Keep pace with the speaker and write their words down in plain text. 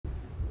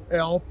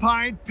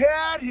Alpine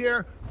Pat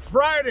here,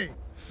 Friday,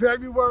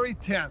 February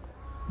 10th.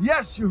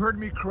 Yes, you heard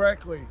me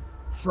correctly.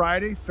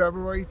 Friday,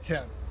 February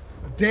 10th.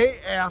 The day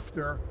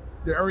after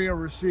the area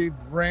received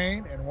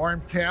rain and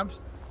warm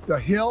temps, the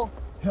hill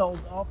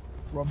held up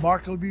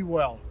remarkably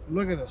well.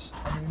 Look at this.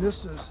 I mean,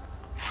 this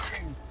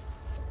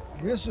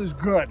is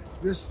good.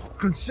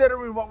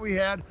 Considering what we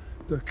had,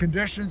 the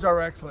conditions are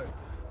excellent.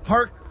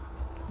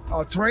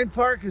 Terrain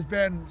Park has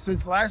been,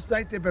 since last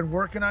night, they've been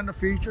working on the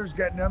features,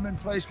 getting them in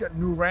place, getting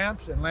new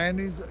ramps and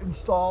landings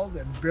installed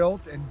and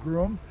built and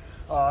groomed.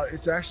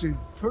 It's actually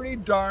pretty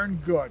darn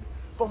good.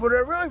 But what I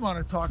really want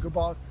to talk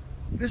about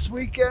this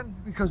weekend,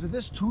 because of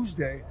this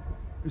Tuesday,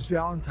 is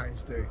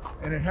Valentine's Day.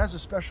 And it has a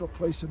special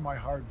place in my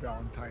heart,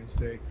 Valentine's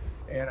Day.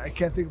 And I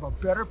can't think of a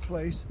better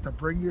place to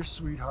bring your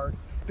sweetheart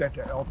than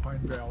to Alpine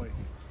Valley.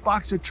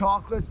 Box of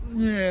chocolate?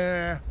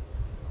 Yeah.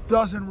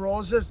 Dozen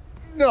roses?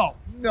 No.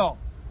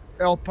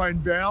 Alpine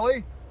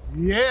Valley?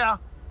 Yeah.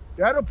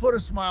 That'll put a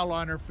smile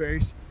on her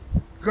face.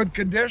 Good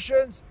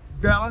conditions,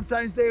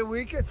 Valentine's Day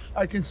weekend.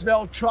 I can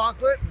smell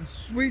chocolate and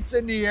sweets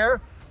in the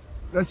air.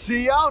 Let's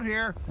see you out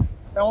here.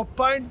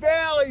 Alpine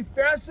Valley,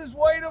 fastest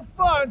way to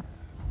fun.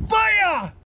 Bye-ya!